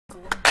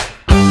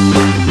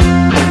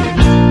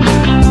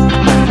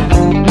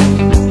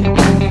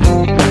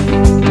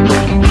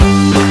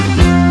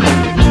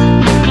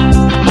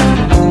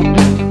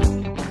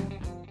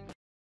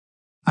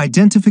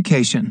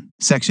Identification,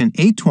 Section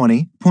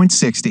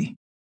 820.60.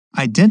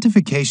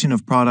 Identification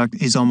of product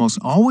is almost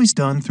always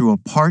done through a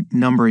part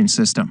numbering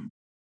system.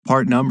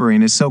 Part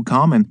numbering is so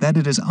common that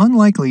it is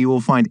unlikely you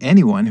will find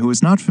anyone who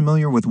is not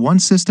familiar with one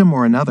system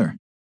or another.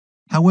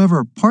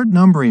 However, part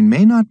numbering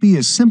may not be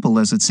as simple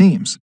as it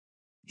seems.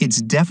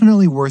 It's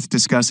definitely worth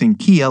discussing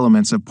key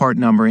elements of part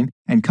numbering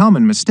and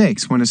common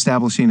mistakes when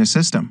establishing a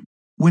system.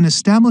 When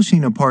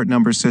establishing a part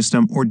number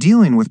system or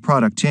dealing with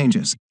product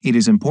changes, it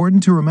is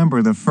important to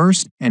remember the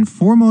first and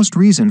foremost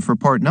reason for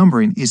part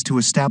numbering is to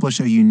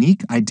establish a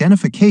unique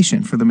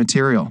identification for the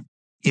material.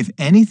 If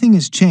anything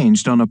is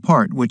changed on a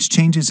part which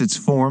changes its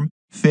form,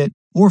 fit,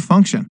 or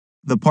function,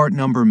 the part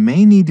number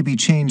may need to be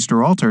changed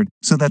or altered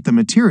so that the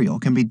material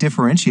can be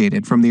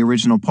differentiated from the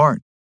original part.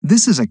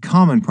 This is a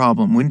common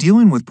problem when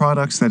dealing with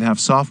products that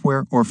have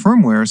software or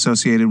firmware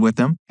associated with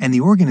them and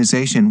the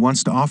organization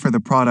wants to offer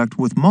the product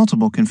with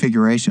multiple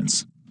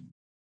configurations.